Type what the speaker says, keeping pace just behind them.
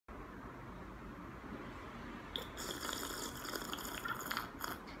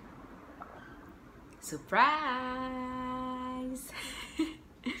Surprise!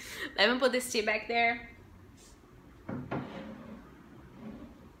 Let me put this tea back there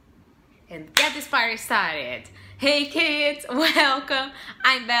and get this party started. Hey kids, welcome.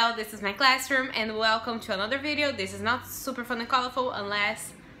 I'm Belle, this is my classroom, and welcome to another video. This is not super fun and colorful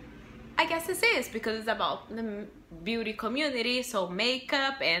unless I guess this is, because it's about the beauty community, so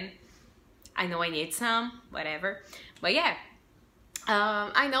makeup, and I know I need some, whatever. But yeah,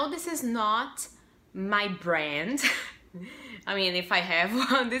 I know this is not my brand. I mean, if I have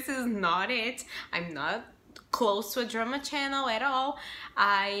one, this is not it. I'm not close to a drama channel at all.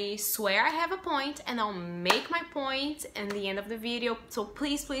 I swear I have a point, and I'll make my point in the end of the video. So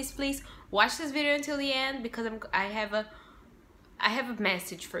please, please, please watch this video until the end, because I have a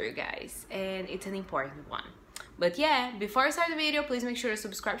message for you guys, and it's an important one. But yeah, before I start the video, please make sure to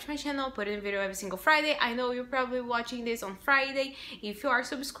subscribe to my channel. Put in a video every single Friday. I know you're probably watching this on Friday. If you are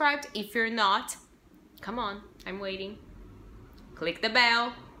subscribed, if you're not, come on, I'm waiting. Click the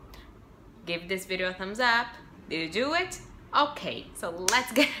bell. Give this video a thumbs up. Did you do it? Okay, so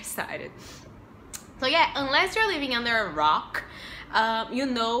let's get started. So yeah, unless you're living under a rock, you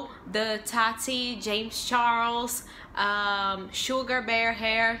know the Tati, James Charles, sugar bear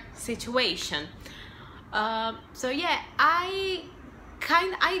hair situation. So yeah, I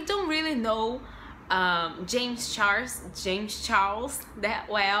don't really know James Charles that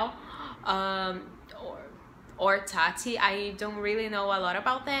well, or Tati. I don't really know a lot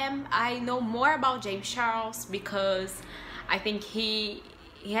about them. I know more about James Charles because I think he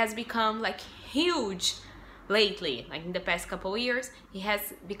has become like huge lately, like in the past couple of years. He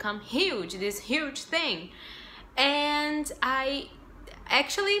has become huge, this huge thing. And I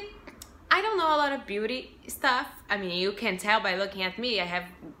don't know a lot of beauty stuff. I mean, you can tell by looking at me. I have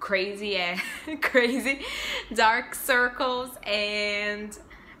crazy dark circles, and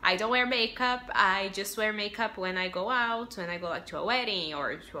I don't wear makeup. I just wear makeup when I go out, when I go like to a wedding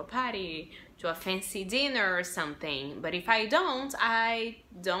or to a party, to a fancy dinner or something. But if I don't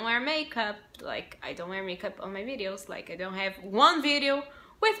wear makeup. Like, I don't wear makeup on my videos. Like, I don't have one video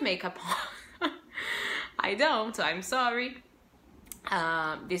with makeup on. I don't, so I'm sorry.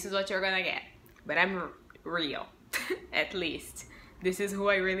 This is what you're gonna get, but I'm real. At least this is who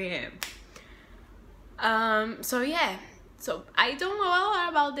I really am. So yeah, so I don't know a lot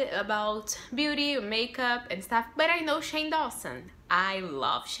about beauty, makeup and stuff, but I know Shane Dawson. I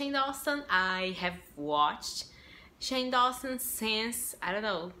love Shane Dawson. I have watched Shane Dawson since, I don't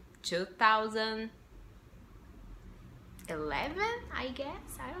know, 2011, I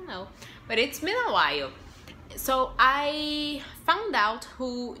guess. I don't know, but it's been a while. So I found out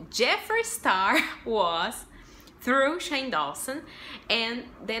who Jeffree Star was through Shane Dawson, and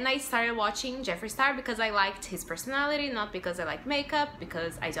then I started watching Jeffree Star because I liked his personality, not because I like makeup,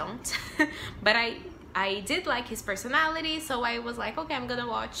 because I don't. But I did like his personality, so I was like, okay, I'm gonna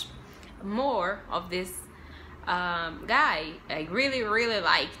watch more of this guy. I really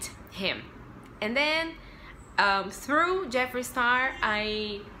liked him. And then through Jeffree Star,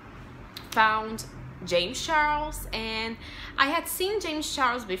 I found James Charles, and I had seen James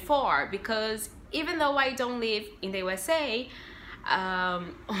Charles before because even though I don't live in the USA,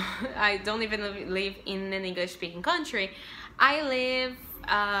 I don't even live in an English-speaking country, I live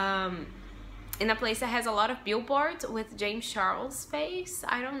in a place that has a lot of billboards with James Charles' face.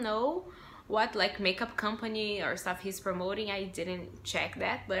 I don't know what like makeup company or stuff he's promoting. I didn't check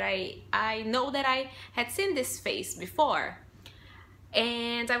that, but I know that I had seen this face before,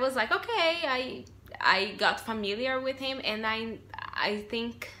 and I was like, okay, I got familiar with him, and I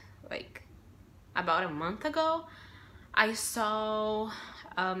think like about a month ago I saw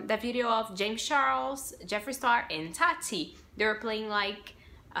the video of James Charles, Jeffree Star and Tati. They were playing like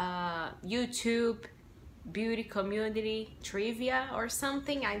YouTube beauty community trivia or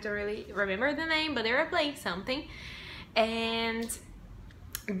something. I don't really remember the name, but they were playing something, and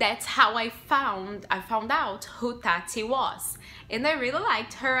that's how I found out who Tati was. And I really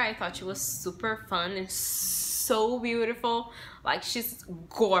liked her. I thought she was super fun and so beautiful. Like, she's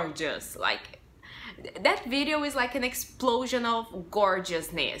gorgeous. Like, that video is like an explosion of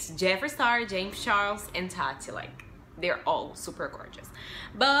gorgeousness. Jeffree Star, James Charles and Tati, like, they're all super gorgeous.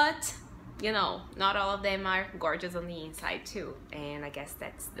 But, you know, not all of them are gorgeous on the inside too. And I guess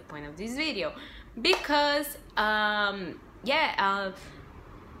that's the point of this video. Because,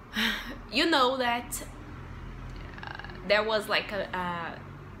 you know that there was like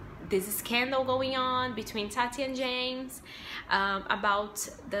this scandal going on between Tati and James about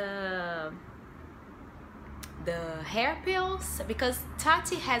the hair pills, because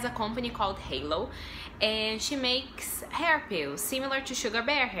Tati has a company called Halo, and she makes hair pills similar to sugar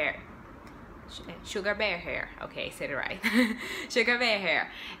bear hair. Sugar Bear Hair. Okay, I said it right. Sugar Bear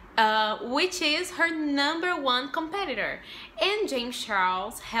Hair. Which is her #1 competitor. And James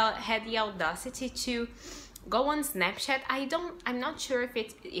Charles had the audacity to go on Snapchat. I'm not sure if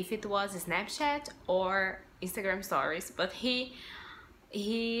it was Snapchat or Instagram stories, but he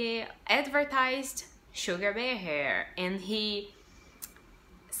advertised Sugar Bear Hair, and he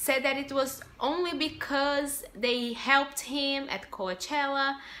said that it was only because they helped him at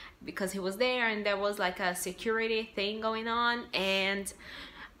Coachella, because he was there and there was like a security thing going on, and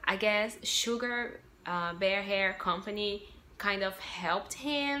I guess Sugar Bear Hair company kind of helped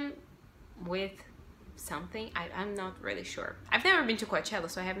him with something. I'm not really sure. I've never been to Coachella,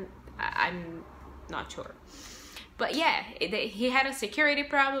 so I'm not sure. But yeah, he had a security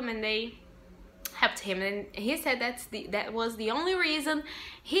problem and they helped him, and he said that was the only reason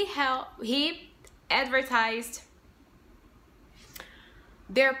he advertised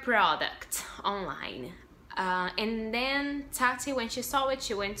their product online. And then Tati, when she saw it,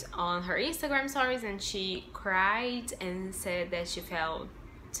 she went on her Instagram stories and she cried and said that she felt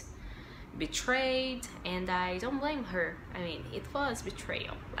betrayed, and I don't blame her. I mean, it was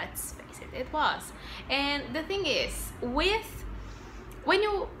betrayal, let's face it, it was. And the thing is, when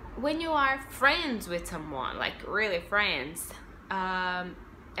you are friends with someone, like really friends, I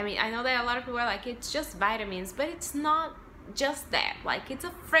mean, I know that a lot of people are like, it's just vitamins, but it's not just that. Like, it's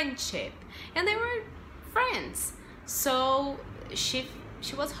a friendship, and they were friends, so she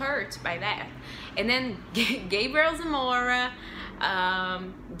was hurt by that. And then Gabriel Zamora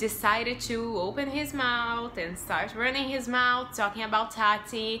decided to open his mouth and start running his mouth talking about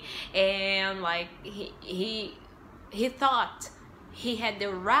Tati, and like he thought he had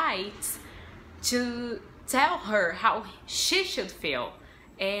the right to tell her how she should feel,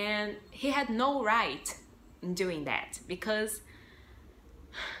 and he had no right in doing that, because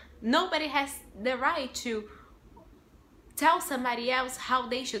nobody has the right to tell somebody else how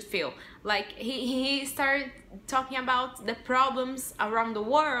they should feel. Like, he started talking about the problems around the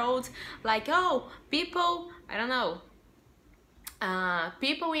world, like, oh, people, I don't know,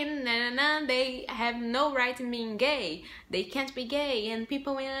 people in they have no right in being gay, they can't be gay, and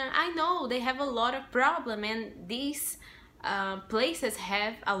people in I know they have a lot of problem, and these places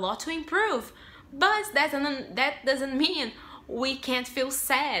have a lot to improve, but that doesn't mean we can't feel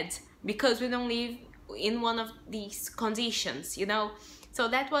sad because we don't live in one of these conditions, you know. So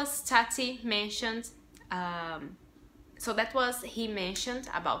that was Tati mentioned. So that was he mentioned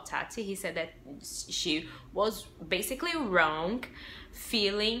about Tati. He said that she was basically wrong,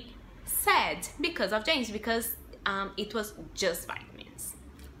 feeling sad because of James, because it was just vitamins,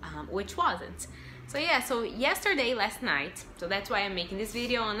 which wasn't. So yeah, so last night, so that's why I'm making this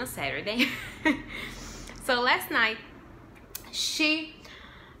video on a Saturday. So last night, she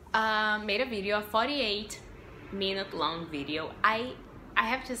made a video, a 48-minute long video. I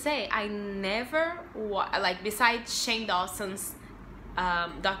have to say, I never like, besides Shane Dawson's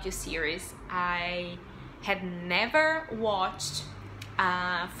docu-series, I had never watched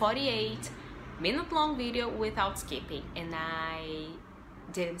a 48-minute long video without skipping, and I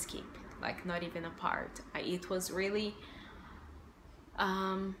didn't skip, like not even a part. It was really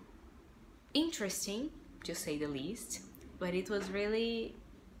interesting, to say the least, but it was really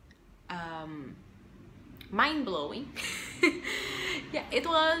mind-blowing. Yeah, it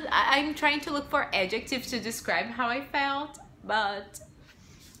was. I'm trying to look for adjectives to describe how I felt, but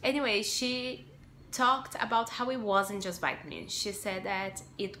anyway, she talked about how it wasn't just vitamins. She said that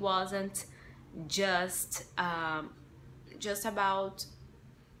it wasn't just about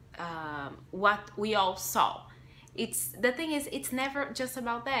what we all saw. The thing is, it's never just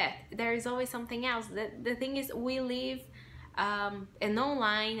about that. There is always something else. The thing is, we live an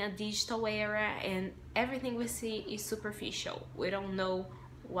online, a digital era, and everything we see is superficial. We don't know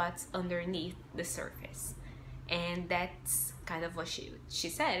what's underneath the surface, and that's kind of what she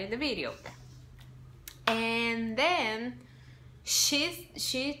said in the video. And then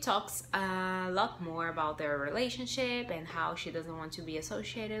she talks a lot more about their relationship and how she doesn't want to be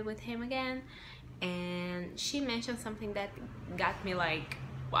associated with him again. And she mentioned something that got me like,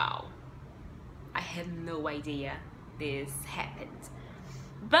 wow, I had no idea this happened.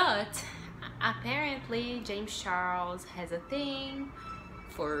 But apparently James Charles has a thing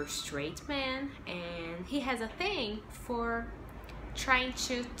for straight men, and he has a thing for trying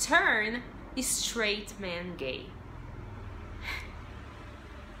to turn straight men gay.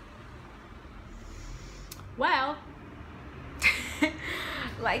 Well,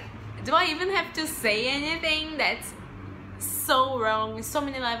 like, do I even have to say anything? That's so wrong in so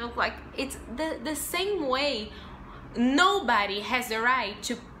many levels. Like, it's the same way nobody has the right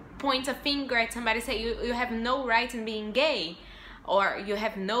to point a finger at somebody, say you have no right in being gay, or you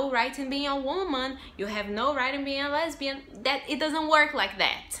have no right in being a woman, you have no right in being a lesbian. That it doesn't work like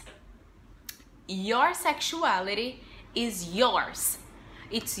that. Your sexuality is yours.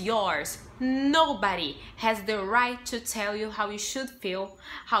 It's yours. Nobody has the right to tell you how you should feel,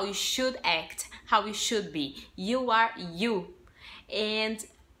 how you should act, how you should be. You are you. And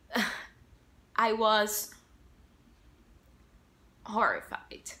I was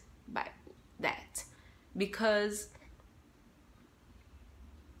horrified by that, because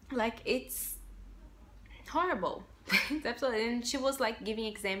like it's horrible. It's absolutely. And she was like giving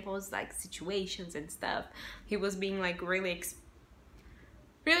examples, like situations and stuff. He was being like really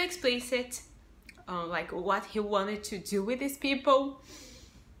explicit, like what he wanted to do with these people.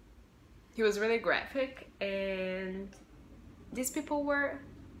 He was really graphic, and these people were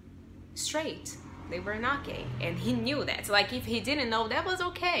straight. They were not gay, and he knew that. Like if he didn't know, that was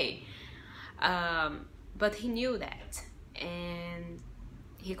okay, but he knew that, and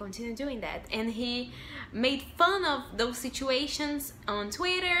he continued doing that. And he made fun of those situations on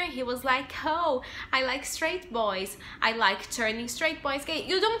Twitter. He was like, oh, I like straight boys, I like turning straight boys gay.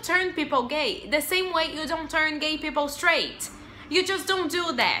 You don't turn people gay the same way you don't turn gay people straight. You just don't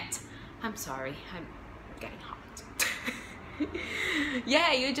do that. I'm sorry, I'm getting hot.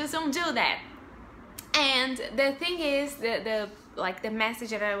 Yeah, you just don't do that. And the thing is, the message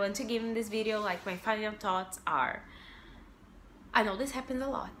that I want to give in this video, like my final thoughts are, I know this happens a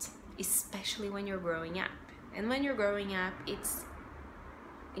lot, especially when you're growing up. And when you're growing up, it's,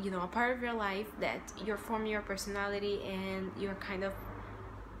 you know, a part of your life that you're forming your personality, and you're kind of,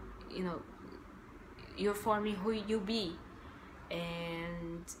 you know, you're forming who you be.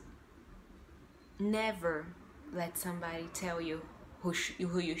 And never let somebody tell you who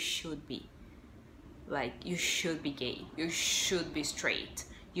you should be. Like, you should be gay, you should be straight,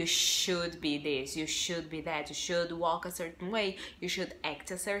 you should be this, you should be that, you should walk a certain way, you should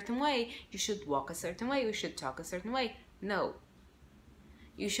act a certain way, you should walk a certain way, you should talk a certain way. No.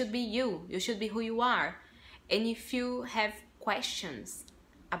 You should be you. You should be who you are. And if you have questions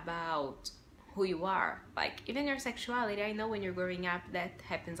about who you are, like even your sexuality, I know when you're growing up that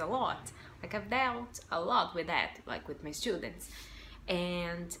happens a lot. Like I've dealt a lot with that, like with my students.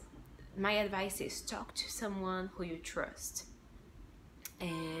 And my advice is talk to someone who you trust,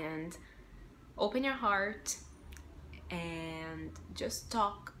 and open your heart, and just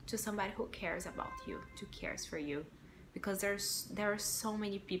talk to somebody who cares about you, who cares for you, because there are so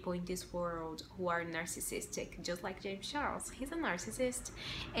many people in this world who are narcissistic, just like James Charles. He's a narcissist,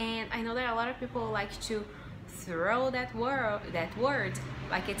 and I know that a lot of people like to throw that word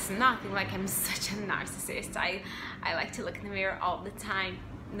like it's nothing, like I'm such a narcissist. I like to look in the mirror all the time.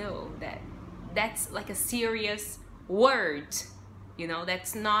 No, that's like a serious word, you know,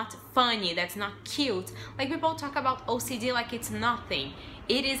 that's not funny, that's not cute. Like people talk about OCD like it's nothing.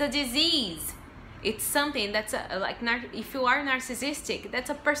 It is a disease. It's something that's if you are narcissistic, that's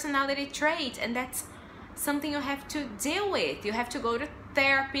a personality trait, and that's something you have to deal with. You have to go to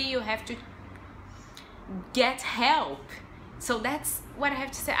therapy, you have to get help. So that's what I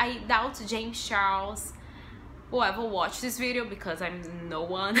have to say. I doubt James Charles will ever watch this video, because I'm no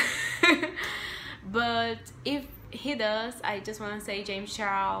one. But if he does, I just want to say, James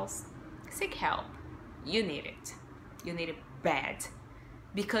Charles, seek help. You need it. You need it bad,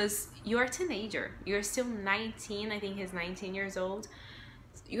 because you're a teenager. You're still 19. I think he's 19 years old.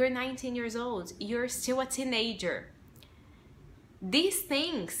 You're 19 years old. You're still a teenager. These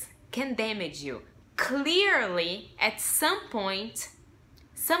things can damage you. Clearly, at some point,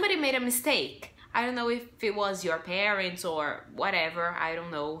 somebody made a mistake. I don't know if it was your parents or whatever. I don't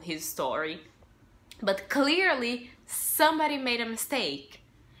know his story. But clearly, somebody made a mistake.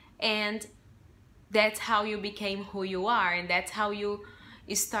 And that's how you became who you are. And that's how you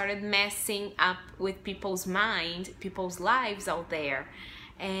started messing up with people's mind, people's lives out there.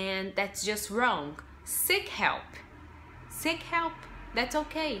 And that's just wrong. Seek help. Seek help. That's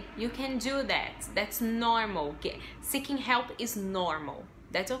okay. You can do that. That's normal. Seeking help is normal.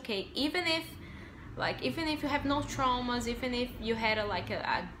 That's okay. Even if you have no traumas, even if you had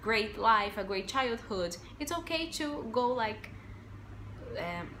a great life, a great childhood, it's okay to go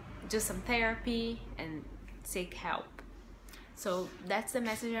do some therapy and seek help. So that's the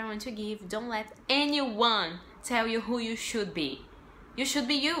message I want to give. Don't let anyone tell you who you should be. You should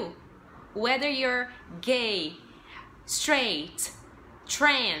be you. Whether you're gay, straight,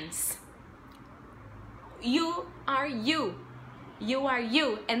 trans, you are you. You are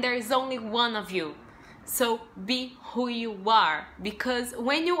you, and there is only one of you. So be who you are, because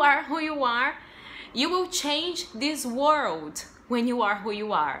when you are who you are, you will change this world when you are who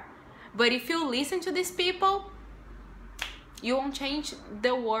you are. But if you listen to these people, you won't change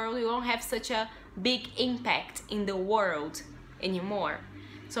the world. You won't have such a big impact in the world anymore.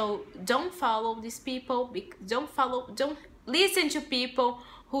 So don't follow these people. Don't listen to people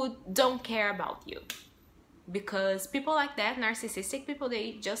who don't care about you. Because people like that, narcissistic people,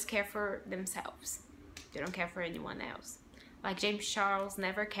 they just care for themselves. They don't care for anyone else. Like James Charles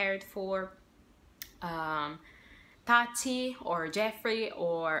never cared for Tati or Jeffrey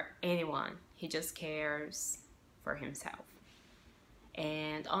or anyone. He just cares for himself.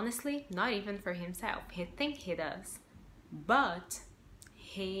 And honestly, not even for himself. He thinks he does. But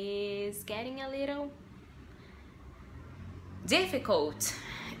he's getting a little difficult.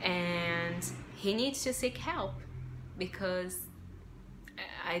 And he needs to seek help. Because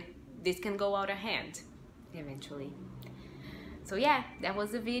this can go out of hand eventually. So yeah, that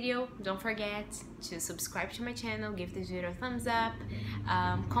was the video. Don't forget to subscribe to my channel, give this video a thumbs up,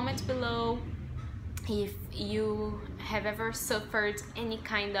 comment below if you have ever suffered any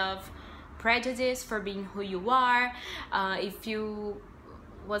kind of prejudice for being who you are, if you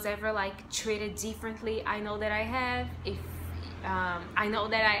was ever like treated differently. I know that I have. If I know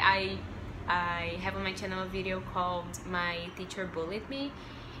that I have on my channel a video called "My Teacher Bullied Me,"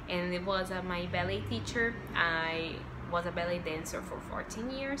 and it was my ballet teacher. I was a ballet dancer for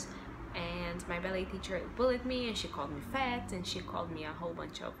 14 years, and my ballet teacher bullied me, and she called me fat, and she called me a whole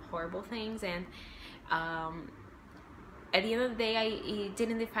bunch of horrible things, and at the end of the day, it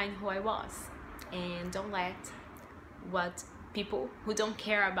didn't define who I was. And don't let what people who don't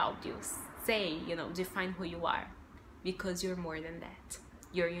care about you say, you know, define who you are, because you're more than that.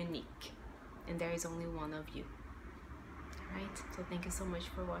 You're unique, and there is only one of you. Alright, so thank you so much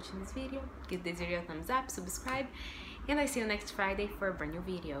for watching this video. Give this video a thumbs up, subscribe, and I see you next Friday for a brand new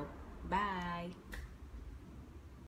video. Bye!